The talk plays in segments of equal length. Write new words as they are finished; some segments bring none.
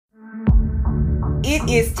It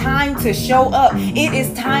is time to show up. It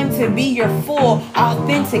is time to be your full,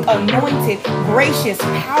 authentic, anointed, gracious,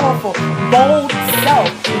 powerful, bold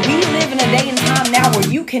self. We live in a day and time now where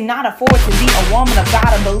you cannot afford to be a woman of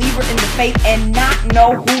God, a believer in the faith, and not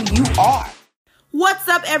know who you are. What's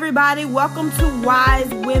up, everybody? Welcome to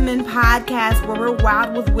Wise Women Podcast, where we're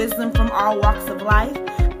wild with wisdom from all walks of life.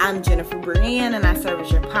 I'm Jennifer Brienne, and I serve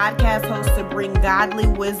as your podcast host to bring godly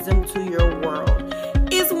wisdom to your world.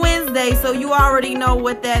 It's Wednesday, so you already know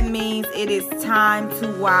what that means. It is time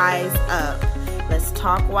to wise up. Let's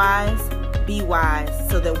talk wise, be wise,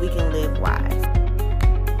 so that we can live wise.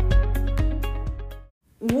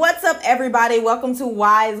 What's up, everybody? Welcome to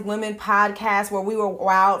Wise Women Podcast, where we were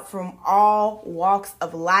wild from all walks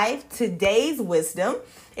of life. Today's wisdom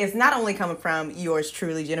is not only coming from yours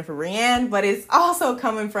truly, Jennifer Brienne, but it's also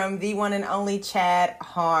coming from the one and only Chad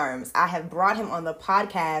Harms. I have brought him on the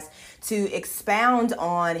podcast to expound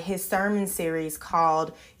on his sermon series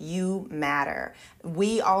called You Matter.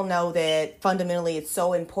 We all know that fundamentally it's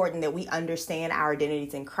so important that we understand our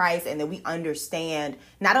identities in Christ and that we understand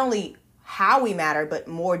not only how we matter, but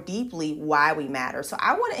more deeply why we matter. So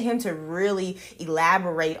I wanted him to really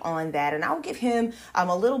elaborate on that. And I'll give him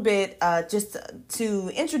a little bit just to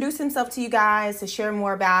introduce himself to you guys, to share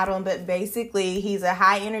more about him. But basically, he's a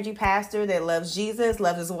high energy pastor that loves Jesus,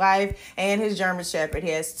 loves his wife and his German Shepherd.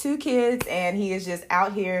 He has 2 kids, and he is just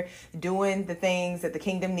out here doing the things that the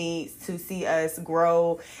kingdom needs to see us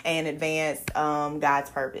grow and advance God's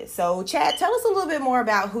purpose. So Chad, tell us a little bit more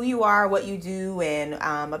about who you are, what you do, and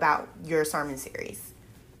about your sermon series.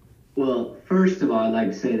 Well, first of all, I'd like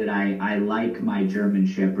to say that I like my German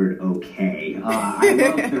Shepherd okay. I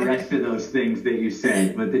love the rest of those things that you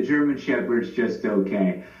said, but the German Shepherd's just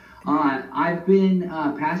okay. I've been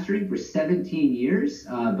pastoring for 17 years.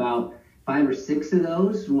 About 5 or 6 of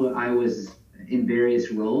those I was in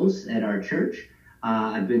various roles at our church.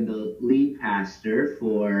 I've been the lead pastor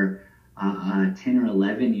for 10 or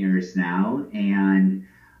 11 years now, and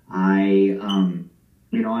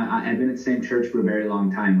I've been at the same church for a very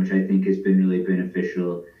long time, which I think has been really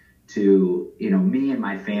beneficial to, me and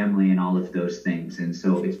my family and all of those things. And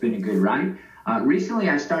so it's been a good ride. Recently,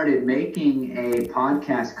 I started making a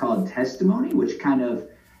podcast called Testimony, which kind of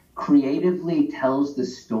creatively tells the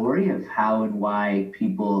story of how and why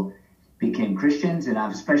people became Christians. And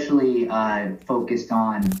I've especially focused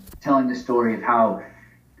on telling the story of how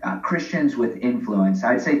Christians with influence.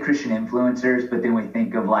 I'd say Christian influencers, but then we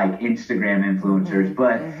think of like Instagram influencers,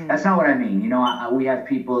 but that's not what I mean. We have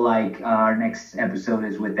people like our next episode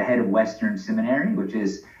is with the head of Western Seminary, which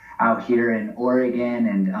is out here in Oregon,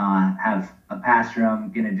 and have a pastor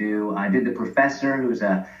I'm going to do. I did the professor, who's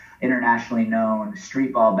a internationally known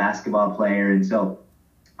street ball basketball player. And so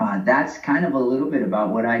that's kind of a little bit about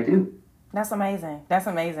what I do. That's amazing. That's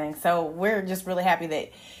amazing. So we're just really happy that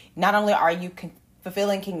not only are you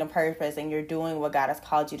fulfilling kingdom purpose and you're doing what God has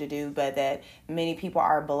called you to do, but that many people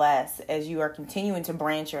are blessed as you are continuing to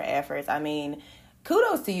branch your efforts. I mean,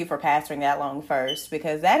 kudos to you for pastoring that long first,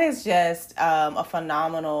 because that is just a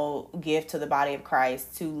phenomenal gift to the body of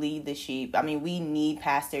Christ to lead the sheep. I mean, we need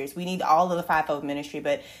pastors. We need all of the fivefold ministry,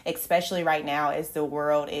 but especially right now as the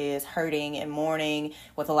world is hurting and mourning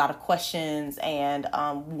with a lot of questions and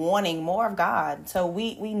wanting more of God. So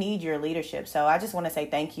we need your leadership. So I just want to say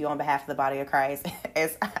thank you on behalf of the body of Christ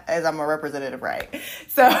as I'm a representative, right?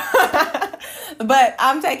 So, but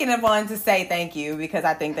I'm taking it on to say thank you because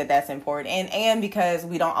I think that that's important. And because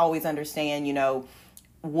we don't always understand,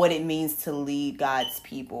 what it means to lead God's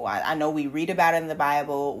people. I know we read about it in the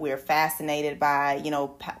Bible. We're fascinated by,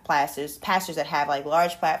 pastors that have like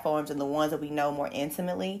large platforms and the ones that we know more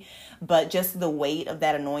intimately. But just the weight of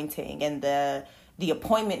that anointing and the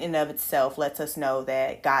appointment in of itself lets us know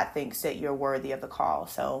that God thinks that you're worthy of the call.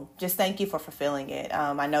 So just thank you for fulfilling it.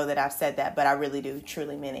 I know that I've said that, but I really do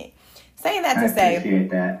truly mean it. Saying that to say, I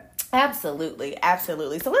appreciate that. Absolutely.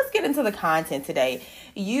 Absolutely. So let's get into the content today.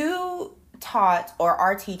 You taught or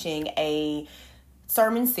are teaching a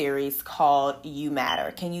sermon series called You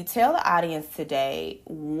Matter. Can you tell the audience today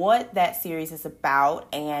what that series is about,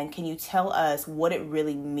 and can you tell us what it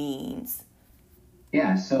really means?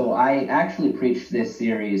 Yeah, so I actually preached this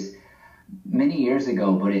series many years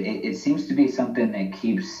ago, but it seems to be something that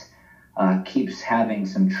keeps having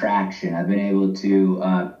some traction. I've been able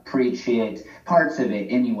to preach it, parts of it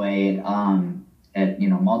anyway, at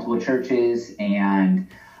multiple churches, and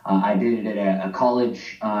I did it at a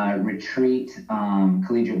college retreat,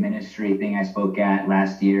 collegiate ministry thing I spoke at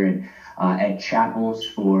last year, and at chapels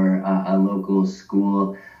for a local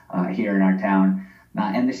school here in our town.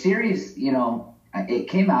 And the series, it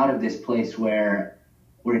came out of this place where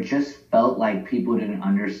where it just felt like people didn't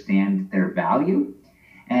understand their value.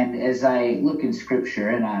 And as I look in scripture,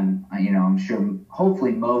 and I'm sure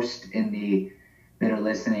hopefully most that are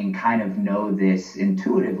listening kind of know this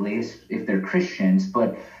intuitively if they're Christians,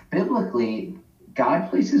 but biblically, God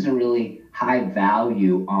places a really high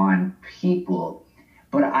value on people.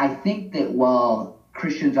 But I think that while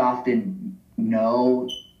Christians often know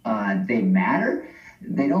they matter,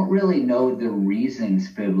 they don't really know the reasons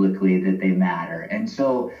biblically that they matter. And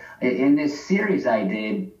so in this series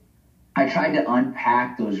I tried to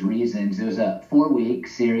unpack those reasons. It was a 4-week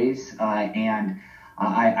series, and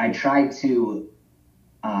I tried to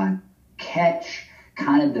catch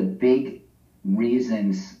kind of the big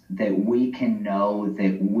reasons that we can know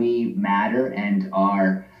that we matter and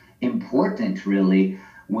are important, really,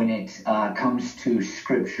 when it comes to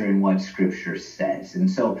Scripture and what Scripture says. And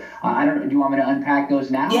so, I don't know, do you want me to unpack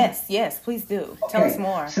those now? Yes, please do. Okay. Tell us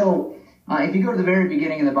more. So, if you go to the very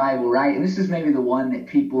beginning of the Bible, right, and this is maybe the one that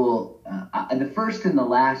people, the first and the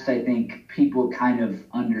last, I think people kind of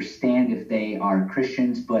understand if they are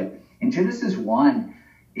Christians, but in Genesis 1,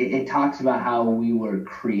 it talks about how we were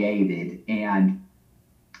created, and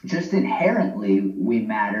just inherently we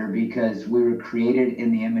matter because we were created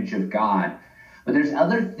in the image of God. But there's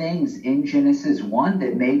other things in Genesis 1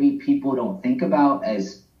 that maybe people don't think about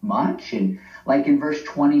as much. And like in verse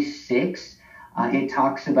 26, it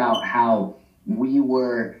talks about how we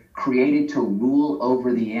were created to rule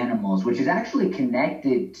over the animals, which is actually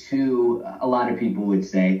connected to, a lot of people would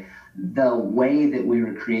say, the way that we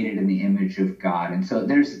were created in the image of God. And so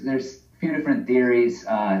there's a few different theories,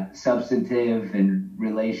 substantive and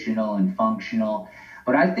relational and functional.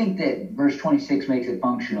 But I think that verse 26 makes it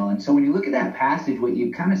functional. And so when you look at that passage, what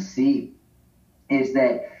you kind of see is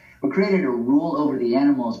that we're created to rule over the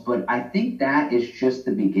animals, but I think that is just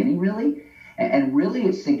the beginning, really. And really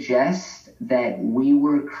it suggests that we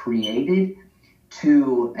were created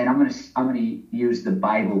to, and I'm gonna use the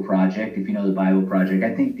Bible Project, if you know the Bible Project.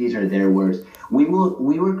 I think these are their words. We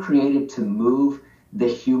were created to move the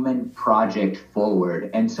human project forward.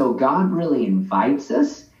 And so God really invites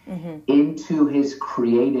us into his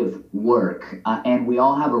creative work, and we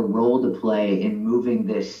all have a role to play in moving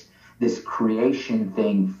this creation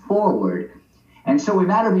thing forward. And so we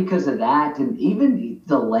matter because of that. And even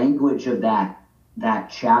the language of that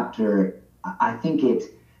chapter, I think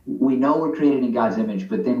we know we're created in God's image,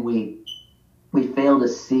 but then we fail to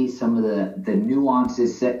see some of the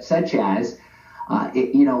nuances, such as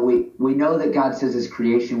we know that God says his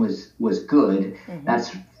creation was good.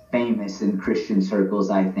 That's famous in Christian circles,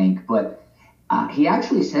 I think. But he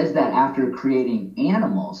actually says that after creating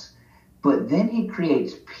animals. But then he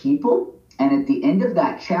creates people. And at the end of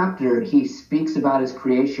that chapter, he speaks about his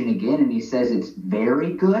creation again, and he says it's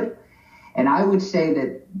very good. And I would say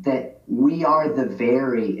that we are the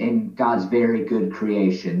very in God's very good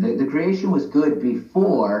creation. The creation was good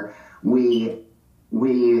before we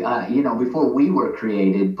were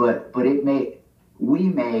created, but we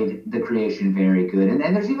made the creation very good.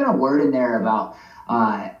 And there's even a word in there about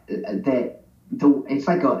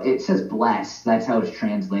it says blessed. That's how it's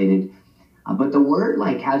translated. But the word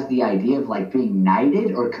has the idea of being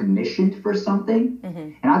knighted or commissioned for something.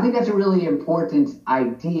 And I think that's a really important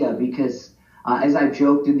idea because as I've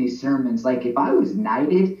joked in these sermons, if I was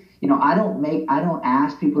knighted, I don't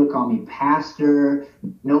ask people to call me pastor.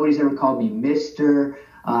 Nobody's ever called me mister.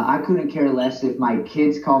 I couldn't care less if my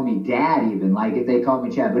kids call me dad, even if they call me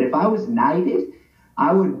Chad. But if I was knighted,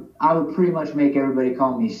 I would pretty much make everybody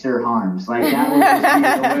call me Sir Harms. That would just be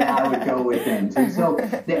the way I would go with things. And so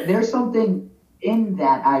there's something in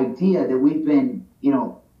that idea that we've been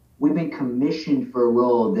commissioned for a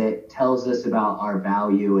role that tells us about our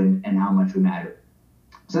value and how much we matter.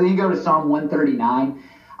 So then you go to Psalm 139,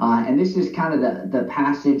 and this is kind of the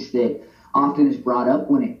passage that often is brought up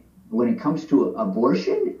when it comes to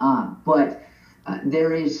abortion. But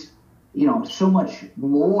there is so much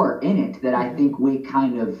more in it that I think we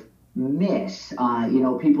kind of miss.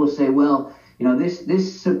 People say, well,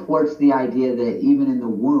 this supports the idea that even in the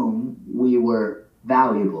womb we were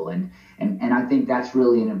valuable, and I think that's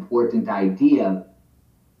really an important idea.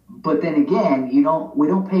 But then again, we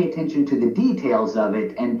don't pay attention to the details of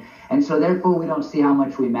it, and so therefore we don't see how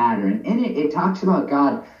much we matter. And in it talks about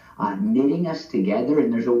God knitting us together,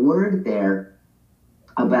 and there's a word there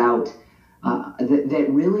about that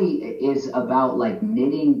really is about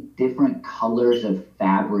knitting different colors of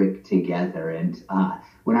fabric together. And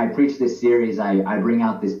when I preach this series, I bring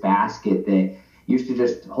out this basket that used to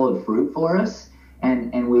just hold fruit for us,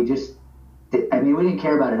 and we didn't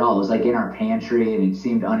care about it at all. It was in our pantry, and it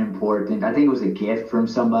seemed unimportant. I think it was a gift from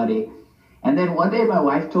somebody. And then one day my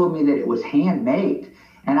wife told me that it was handmade.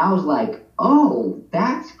 And I was like, oh,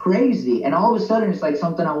 that's crazy. And all of a sudden, it's like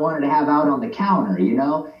something I wanted to have out on the counter, you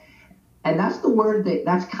know? And that's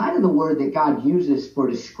kind of the word that God uses for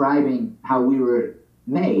describing how we were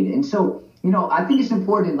made. And so, you know, I think it's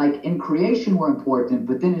important, like in creation, we're important,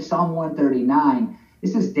 but then in Psalm 139,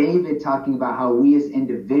 this is David talking about how we as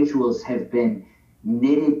individuals have been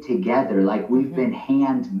knitted together, like we've been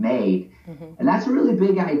handmade. And that's a really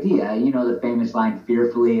big idea. You know, the famous line,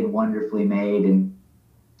 fearfully and wonderfully made. And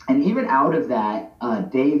even out of that,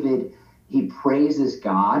 David, he praises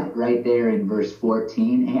God right there in verse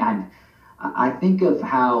 14. And I think of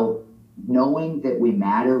how knowing that we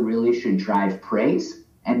matter really should drive praise,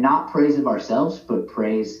 and not praise of ourselves, but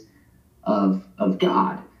praise of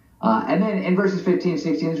God. And then in verses 15 and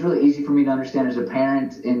 16, it's really easy for me to understand as a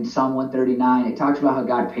parent. In Psalm 139, it talks about how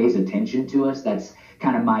God pays attention to us. That's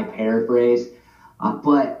kind of my paraphrase.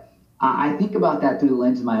 But I think about that through the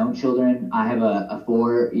lens of my own children. I have a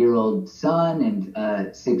 4-year-old son and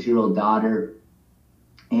a 6-year-old daughter.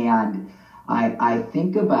 And I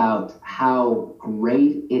think about how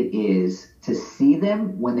great it is to see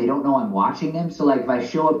them when they don't know I'm watching them. So like if I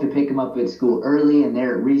show up to pick them up at school early and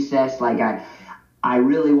they're at recess, like I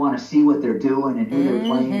really want to see what they're doing and who they're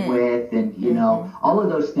playing with, and, you know, all of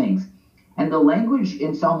those things. And the language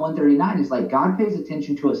in Psalm 139 is like God pays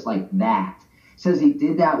attention to us like that. It says he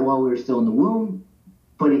did that while we were still in the womb,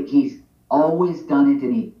 but he's always done it,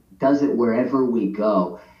 and he does it wherever we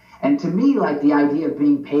go. And to me, like the idea of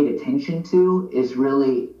being paid attention to is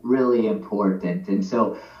really, really important. And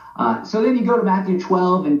so then you go to Matthew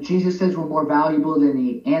 12, and Jesus says we're more valuable than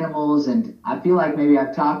the animals. And I feel like maybe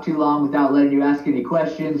I've talked too long without letting you ask any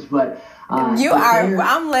questions, but I'm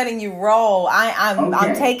letting you roll. I'm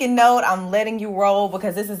Okay. taking note. I'm letting you roll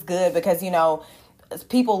because this is good, because, you know,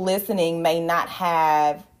 people listening may not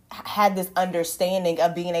have had this understanding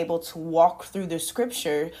of being able to walk through the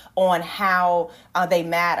scripture on how they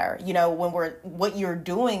matter. You know, what you're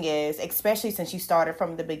doing is, especially since you started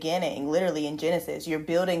from the beginning, literally in Genesis, you're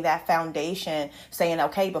building that foundation, saying,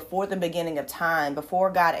 okay, before the beginning of time,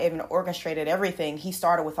 before God even orchestrated everything, he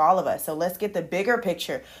started with all of us. So let's get the bigger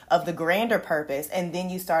picture of the grander purpose. And then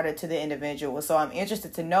you started to the individual. So I'm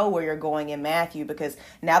interested to know where you're going in Matthew, because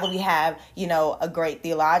now that we have, you know, a great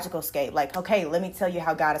theological scape, like, okay, let me tell you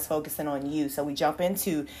how God is focusing on you. So we jump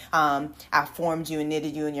into, I formed you and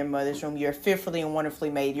knitted you in your mother's womb. You're fearfully and wonderfully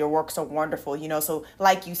made. Your works are wonderful. You know, so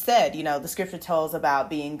like you said, you know, the scripture tells about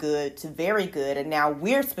being good to very good. And now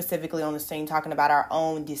we're specifically on the scene talking about our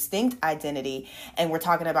own distinct identity. And we're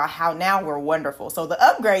talking about how now we're wonderful. So the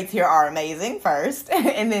upgrades here are amazing first.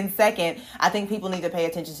 And then second, I think people need to pay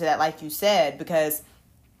attention to that, like you said, because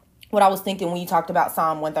what I was thinking when you talked about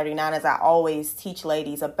Psalm 139 is I always teach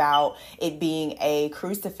ladies about it being a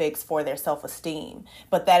crucifix for their self-esteem.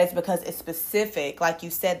 But that is because it's specific. Like you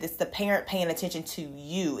said, it's the parent paying attention to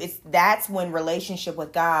you. That's when relationship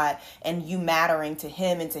with God and you mattering to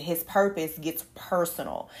him and to his purpose gets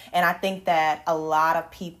personal. And I think that a lot of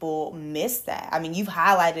people miss that. I mean, you've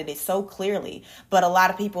highlighted it so clearly, but a lot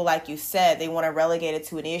of people, like you said, they want to relegate it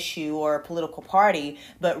to an issue or a political party.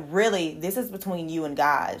 But really, this is between you and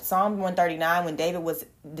God. Psalm 139, when David was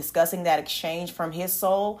discussing that exchange from his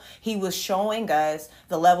soul, he was showing us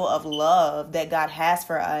the level of love that God has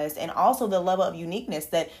for us, and also the level of uniqueness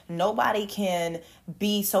that nobody can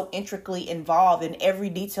be so intricately involved in every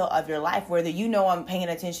detail of your life. Whether you know I'm paying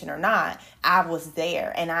attention or not, I was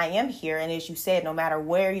there and I am here. And as you said, no matter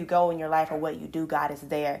where you go in your life or what you do, God is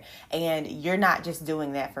there. And you're not just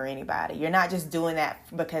doing that for anybody. You're not just doing that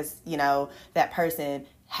because, you know, that person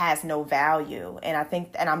has no value. And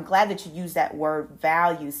I'm glad that you use that word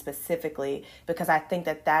value specifically, because I think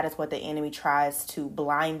that is what the enemy tries to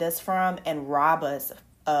blind us from and rob us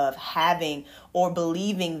of having or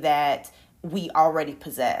believing that we already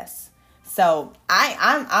possess. So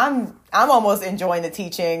I'm almost enjoying the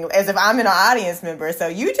teaching as if I'm an audience member. So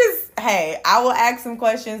you just, hey, I will ask some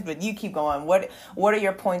questions, but you keep going. What are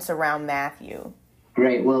your points around Matthew?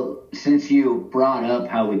 Great. Well, since you brought up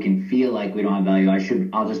how we can feel like we don't have value,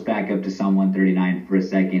 I'll just back up to Psalm 139 for a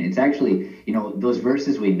second. It's actually, you know, those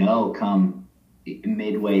verses we know come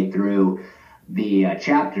midway through the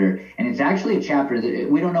chapter, and it's actually a chapter that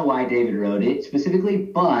we don't know why David wrote it specifically,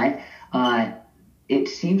 but it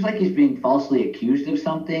seems like he's being falsely accused of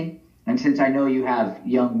something. And since I know you have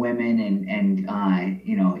young women and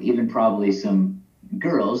you know, even probably some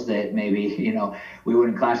girls that maybe, you know, we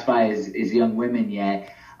wouldn't classify as young women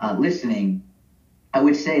yet, listening, I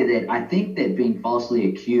would say that I think that being falsely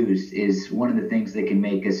accused is one of the things that can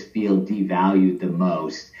make us feel devalued the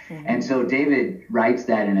most. Mm-hmm. And so David writes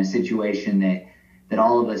that in a situation that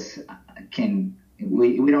all of us can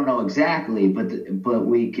we don't know exactly, but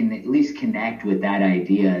we can at least connect with that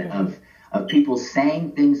idea of people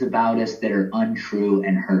saying things about us that are untrue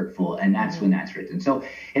and hurtful, and that's when that's written. So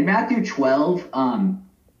in Matthew 12,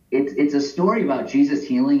 it's a story about Jesus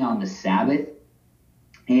healing on the Sabbath,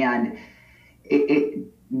 and it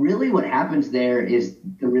really what happens there is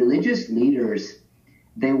the religious leaders,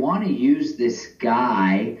 they want to use this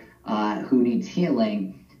guy who needs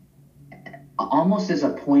healing almost as a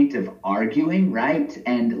point of arguing, right?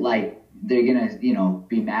 And like they're going to,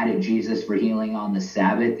 be mad at Jesus for healing on the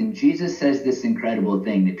Sabbath. And Jesus says this incredible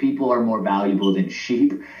thing, that people are more valuable than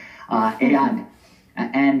sheep. And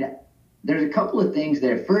there's a couple of things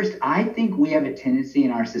there. First, I think we have a tendency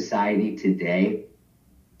in our society today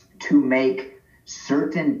to make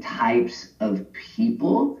certain types of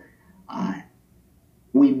people,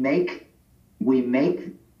 we make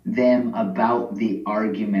them about the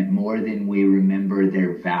argument more than we remember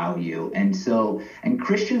their value. And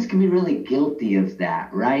Christians can be really guilty of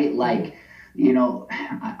that, right? Like, we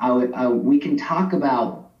can talk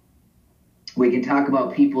about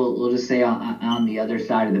people, we'll just say on the other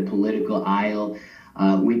side of the political aisle.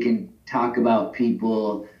 We can talk about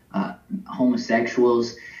people,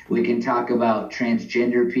 homosexuals. We can talk about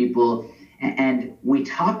transgender people, and we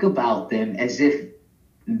talk about them as if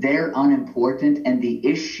they're unimportant, and the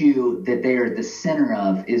issue that they are the center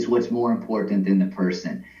of is what's more important than the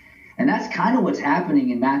person. And that's kind of what's happening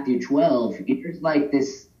in Matthew 12. There's like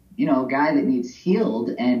this, guy that needs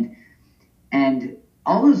healed, and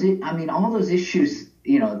all those issues,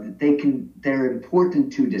 they're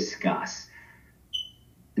important to discuss.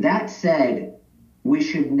 That said, we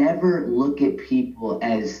should never look at people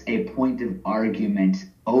as a point of argument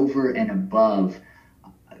over and above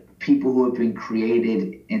people who have been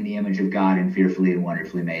created in the image of God and fearfully and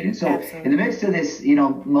wonderfully made. And so Absolutely. In the midst of this,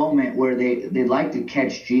 moment where they'd like to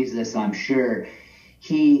catch Jesus, I'm sure,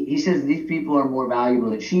 he says these people are more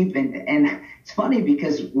valuable than sheep. And it's funny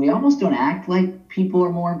because we almost don't act like people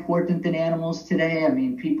are more important than animals today. I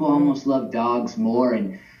mean, people almost love dogs more.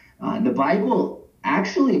 And the Bible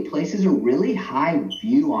actually places a really high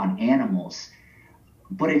view on animals,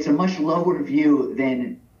 but it's a much lower view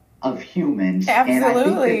than of humans. Absolutely.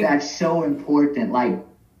 And I think that's so important. Like,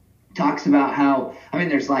 talks about how,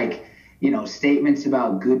 there's like, statements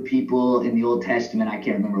about good people in the Old Testament, I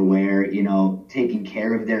can't remember where, taking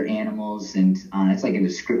care of their animals. And it's like a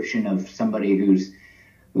description of somebody who's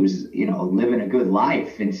living a good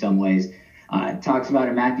life in some ways. It talks about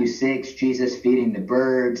in Matthew 6, Jesus feeding the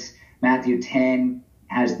birds. Matthew 10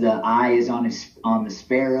 has the eye is on the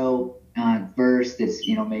sparrow verse that's,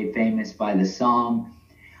 made famous by the Psalm.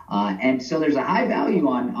 And so there's a high value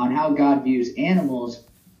on how God views animals.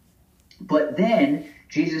 But then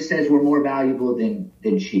Jesus says we're more valuable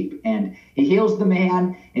than sheep. And he heals the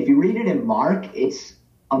man. If you read it in Mark, it's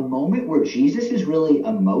a moment where Jesus is really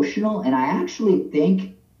emotional. And I actually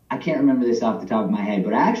think, I can't remember this off the top of my head,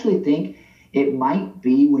 but I actually think it might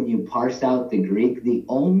be, when you parse out the Greek, the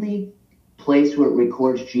only place where it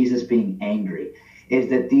records Jesus being angry is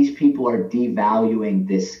that these people are devaluing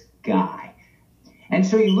this guy. And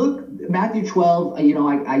so you look, Matthew 12,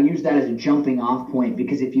 I use that as a jumping off point,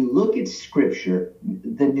 because if you look at Scripture,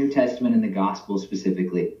 the New Testament and the Gospel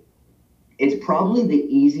specifically, it's probably the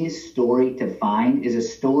easiest story to find is a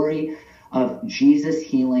story of Jesus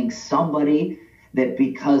healing somebody that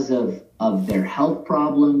because of their health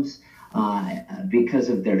problems, because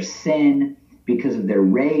of their sin, because of their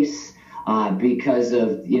race, because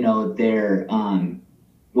of, their,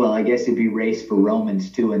 I guess it'd be race for Romans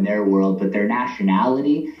too in their world, but their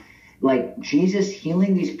nationality, like Jesus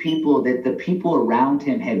healing these people that the people around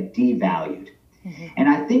him have devalued. Mm-hmm. And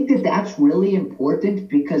I think that that's really important,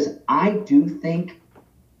 because I do think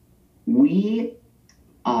we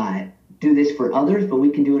do this for others, but we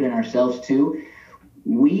can do it in ourselves too.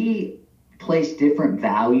 We place different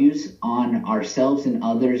values on ourselves and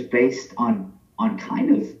others based on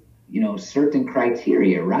kind of, certain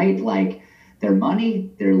criteria, right? Like their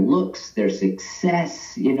money, their looks, their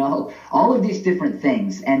success, all of these different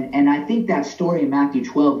things. And I think that story in Matthew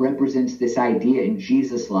 12 represents this idea in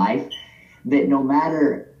Jesus' life that no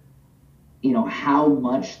matter, how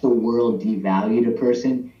much the world devalued a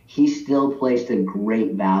person, he still placed a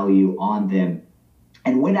great value on them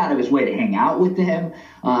and went out of his way to hang out with them,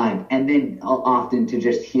 and then often to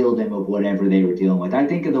just heal them of whatever they were dealing with. I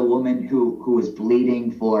think of the woman who was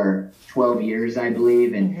bleeding for 12 years, I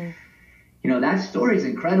believe. And, that story is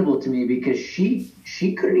incredible to me, because she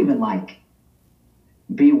couldn't even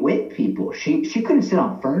be with people. She couldn't sit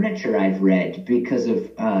on furniture, I've read, because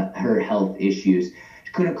of her health issues.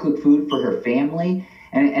 She couldn't cook food for her family.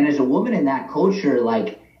 And as a woman in that culture,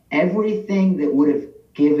 everything that would have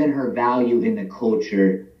given her value in the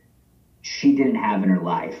culture, she didn't have in her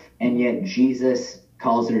life. And yet Jesus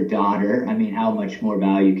calls her daughter. I mean, how much more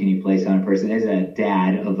value can you place on a person as a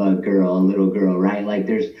dad of a girl, a little girl, right? Like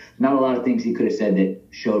there's not a lot of things he could have said that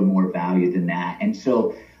showed more value than that. And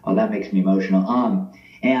so, oh, that makes me emotional.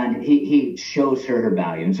 And he shows her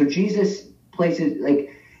value. And so Jesus places,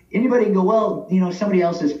 like, anybody can go, well, you know, somebody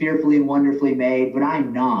else is fearfully and wonderfully made, but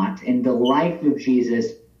I'm not. And the life of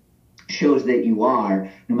Jesus shows that you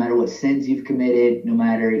are, no matter what sins you've committed, no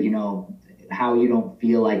matter, you know, how you don't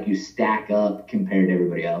feel like you stack up compared to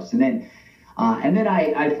everybody else. And then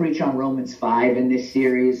I preach on Romans 5 in this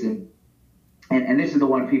series, and this is the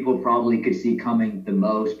one people probably could see coming the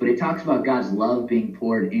most, but it talks about God's love being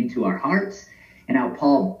poured into our hearts and how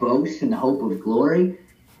Paul boasts in the hope of glory.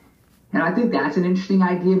 And I think that's an interesting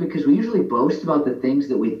idea, because we usually boast about the things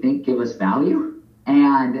that we think give us value.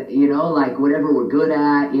 And, you know, like whatever we're good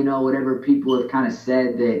at, you know, whatever people have kind of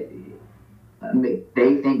said that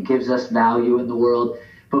they think gives us value in the world.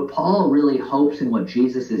 But Paul really hopes in what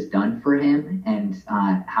Jesus has done for him and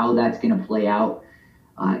how that's going to play out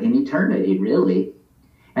in eternity, really.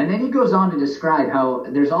 And then he goes on to describe how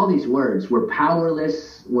there's all these words. We're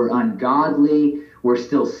powerless, we're ungodly, we're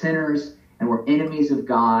still sinners, and we're enemies of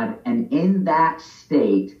God. And in that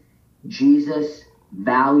state, Jesus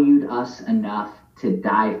valued us enough to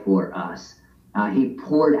die for us. He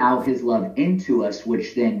poured out his love into us,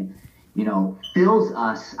 which then, you know, fills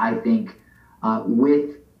us, I think,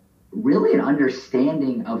 with really an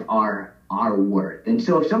understanding of our worth. And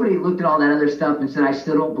so if somebody looked at all that other stuff and said, I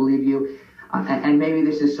still don't believe you, and maybe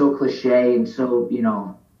this is so cliche and so, you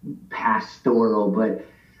know, pastoral, but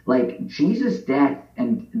like Jesus' death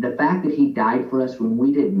and the fact that he died for us when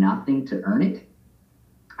we did nothing to earn it,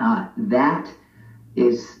 that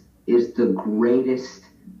is the greatest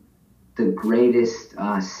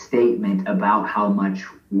statement about how much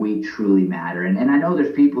we truly matter. And I know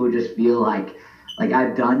there's people who just feel like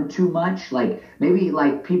I've done too much. Like maybe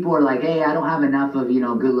like people are like, hey, I don't have enough of, you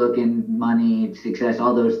know, good looking, money, success,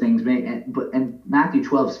 all those things. And Matthew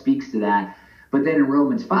 12 speaks to that. But then in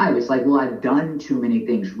Romans 5, it's like, well, I've done too many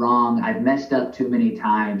things wrong. I've messed up too many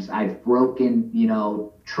times. I've broken, you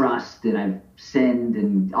know, trust, and I've sinned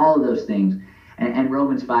and all of those things. And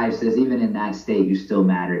Romans 5 says, even in that state, you still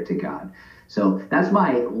matter to God. So that's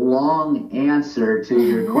my long answer to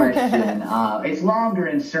your question. It's longer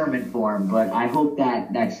in sermon form, but I hope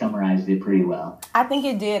that summarized it pretty well. I think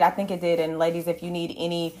it did. And ladies, if you need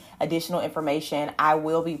any additional information, I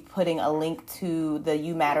will be putting a link to the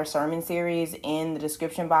You Matter sermon series in the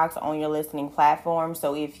description box on your listening platform.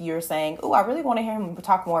 So if you're saying, oh, I really want to hear him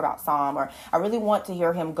talk more about Psalm, or I really want to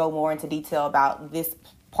hear him go more into detail about this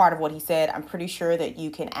part of what he said, I'm pretty sure that you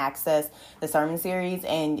can access the sermon series,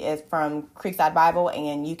 and it's from Creekside Bible,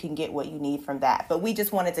 and you can get what you need from that. But we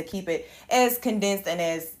just wanted to keep it as condensed and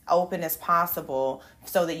as open as possible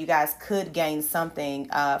so that you guys could gain something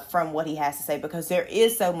from what he has to say, because there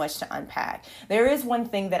is so much to unpack. There is one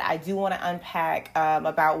thing that I do want to unpack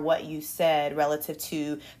about what you said relative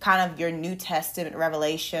to kind of your New Testament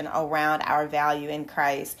revelation around our value in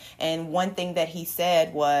Christ. And one thing that he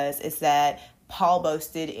said is that Paul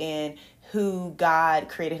boasted in who God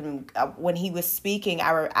created him. When he was speaking,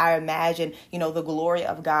 I imagine, you know, the glory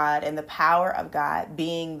of God and the power of God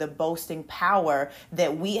being the boasting power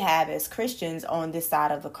that we have as Christians on this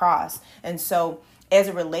side of the cross. And so as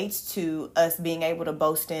it relates to us being able to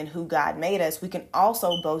boast in who God made us, we can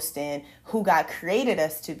also boast in who God created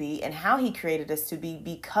us to be and how he created us to be,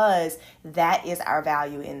 because that is our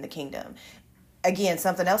value in the kingdom. Again,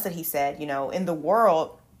 something else that he said, you know, in the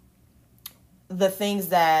world, the things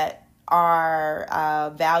that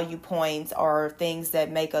are value points or things that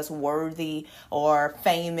make us worthy or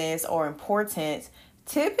famous or important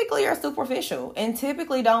typically are superficial and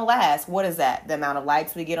typically don't last. What is that? The amount of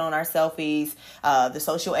likes we get on our selfies, the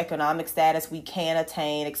socioeconomic status we can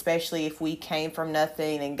attain, especially if we came from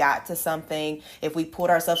nothing and got to something, if we put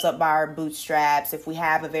ourselves up by our bootstraps, if we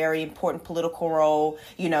have a very important political role,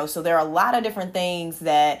 you know. So there are a lot of different things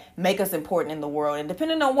that make us important in the world, and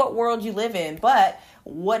depending on what world you live in. But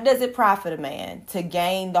what does it profit a man to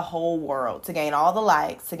gain the whole world, to gain all the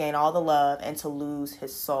likes, to gain all the love, and to lose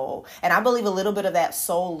his soul? And I believe a little bit of that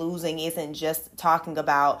soul losing isn't just talking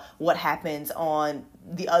about what happens on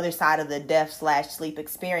the other side of the death/sleep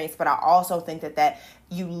experience, but I also think that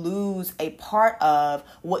you lose a part of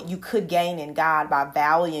what you could gain in God by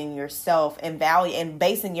valuing yourself and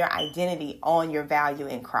basing your identity on your value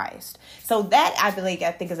in Christ. So that I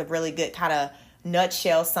think is a really good kind of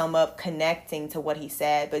nutshell sum up connecting to what he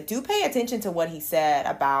said, but do pay attention to what he said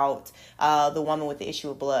about the woman with the issue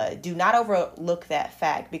of blood. Do not overlook that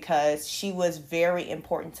fact, because she was very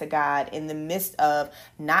important to God in the midst of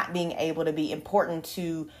not being able to be important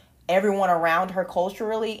to everyone around her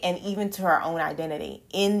culturally and even to her own identity.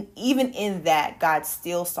 Even in that, God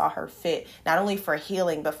still saw her fit, not only for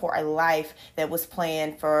healing, but for a life that was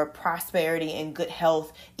planned for prosperity and good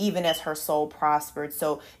health, even as her soul prospered.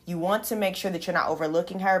 So you want to make sure that you're not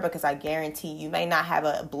overlooking her, because I guarantee you may not have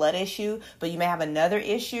a blood issue, but you may have another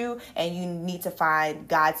issue, and you need to find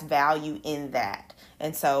God's value in that.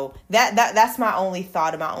 And so that's my only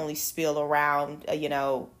thought and my only spiel around,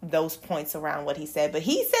 those points around what he said. But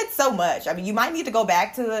he said so much. I mean, you might need to go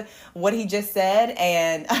back to what he just said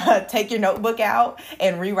and take your notebook out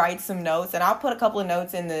and rewrite some notes. And I'll put a couple of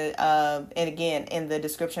notes in the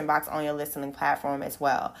description box on your listening platform as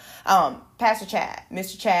well. Pastor Chad,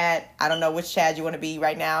 Mr. Chad, I don't know which Chad you want to be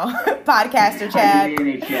right now. Podcaster Chad. I can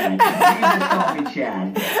be any Chad. You just call me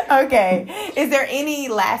Chad. Okay. Is there any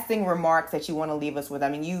lasting remarks that you want to leave us with? I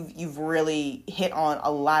mean, you've really hit on a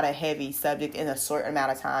lot of heavy subject in a short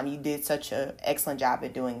amount of time. You did such an excellent job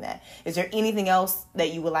at doing that. Is there anything else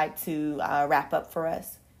that you would like to wrap up for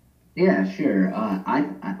us? Yeah, sure.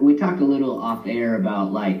 We talked a little off air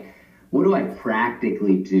about what do I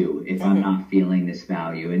practically do if I'm not feeling this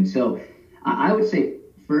value? And so I would say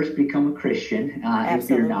first become a Christian if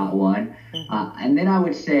you're not one. And then I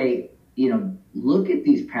would say, look at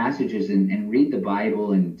these passages and read the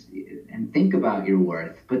Bible and think about your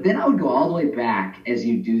worth. But then I would go all the way back as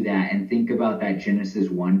you do that and think about that Genesis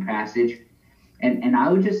 1 passage. And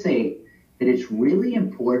I would just say that it's really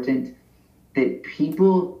important that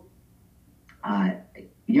people,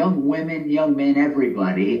 young women, young men,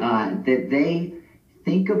 everybody, that they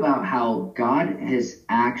think about how God has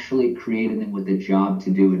actually created them with a job to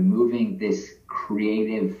do in moving this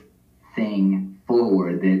creative thing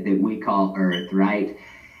forward that we call Earth, right?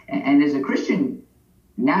 And as a Christian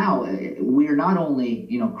now, we're not only,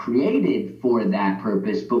 created for that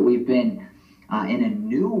purpose, but we've been in a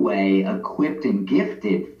new way equipped and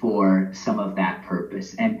gifted for some of that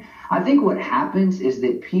purpose. And I think what happens is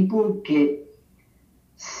that people get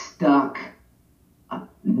stuck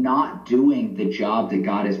not doing the job that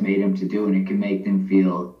God has made them to do, and it can make them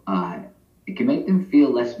feel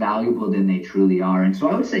less valuable than they truly are. And so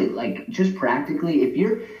I would say, just practically,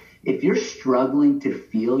 if you're struggling to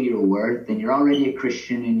feel your worth and you're already a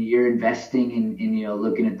Christian and you're investing in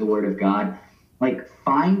looking at the Word of God,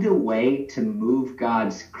 find a way to move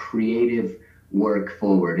God's creative work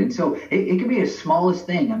forward. And so it can be as small as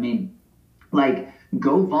thing. I mean,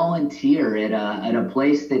 go volunteer at a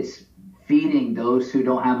place that's feeding those who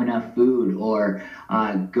don't have enough food, or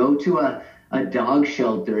go to a dog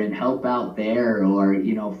shelter and help out there, or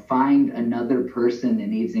find another person that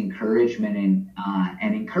needs encouragement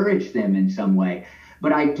and encourage them in some way.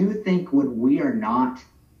 But I do think when we are not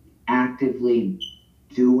actively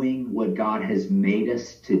doing what God has made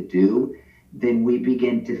us to do, then we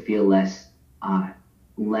begin to feel less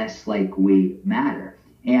like we matter.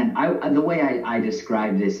 And the way I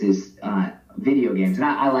describe this is video games. And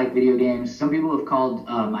I like video games. Some people have called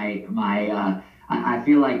I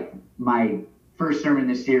feel like my first sermon in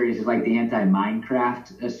this series is like the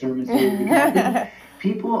anti-Minecraft sermon series, because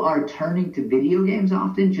people are turning to video games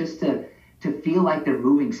often just to feel like they're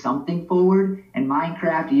moving something forward. And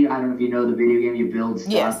Minecraft, I don't know if you know the video game, you build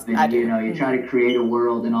stuff, yes, and you try to create a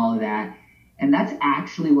world and all of that. And that's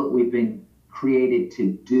actually what we've been created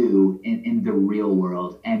to do in the real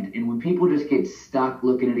world. And when people just get stuck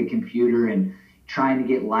looking at a computer and trying to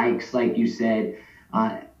get likes, like you said,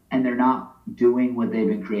 and they're not doing what they've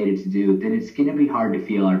been created to do, then it's going to be hard to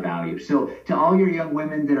feel our value. So to all your young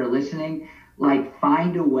women that are listening,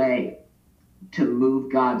 find a way to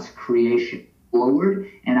move God's creation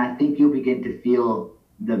forward. And I think you'll begin to feel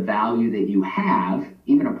the value that you have,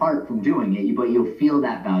 even apart from doing it, but you'll feel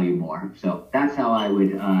that value more. So that's how I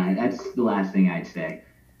would, that's the last thing I'd say.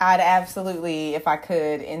 I'd absolutely, if I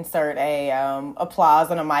could, insert a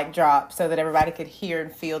applause and a mic drop so that everybody could hear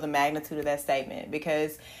and feel the magnitude of that statement,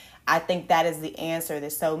 because I think that is the answer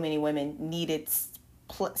that so many women needed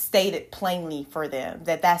stated plainly for them,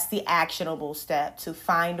 that's the actionable step, to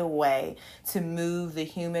find a way to move the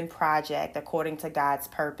human project according to God's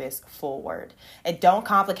purpose forward. And don't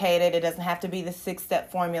complicate it. It doesn't have to be the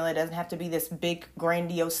 6-step formula. It doesn't have to be this big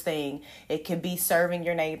grandiose thing. It could be serving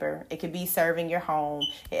your neighbor. It could be serving your home.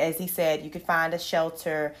 As he said, you could find a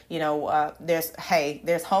shelter. There's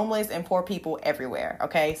homeless and poor people everywhere.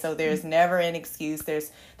 Okay. So there's never an excuse.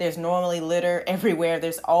 There's normally litter everywhere.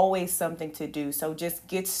 There's always something to do. So just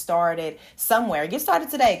get started somewhere. Get started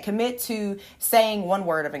today. Commit to saying one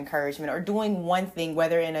word of encouragement or doing one thing,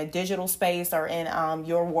 whether in a digital space or in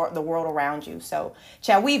the world around you. So,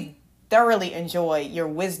 Chad, we've thoroughly enjoy your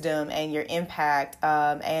wisdom and your impact,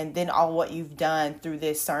 and then all what you've done through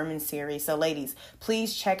this sermon series. So ladies,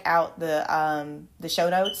 please check out the show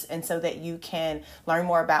notes, and so that you can learn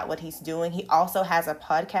more about what he's doing. He also has a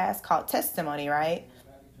podcast called Testimony, right?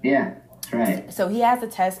 Yeah. Right. So he has he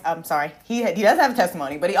does have a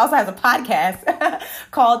testimony, but he also has a podcast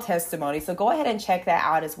called Testimony. So go ahead and check that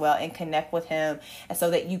out as well and connect with him, and so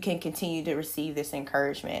that you can continue to receive this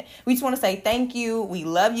encouragement. We just want to say thank you. We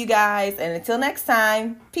love you guys. And until next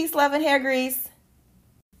time, peace, love, and hair grease.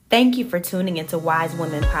 Thank you for tuning into Wise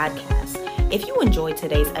Women Podcast. If you enjoyed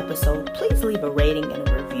today's episode, please leave a rating and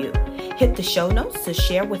a review. Hit the show notes to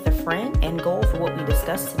share with a friend and go over what we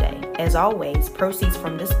discussed today. As always, proceeds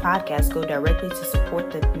from this podcast go directly to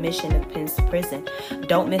support the mission of Penn's Prison.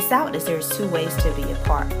 Don't miss out, as there's 2 ways to be a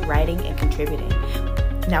part: writing and contributing.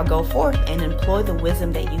 Now go forth and employ the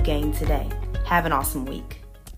wisdom that you gained today. Have an awesome week.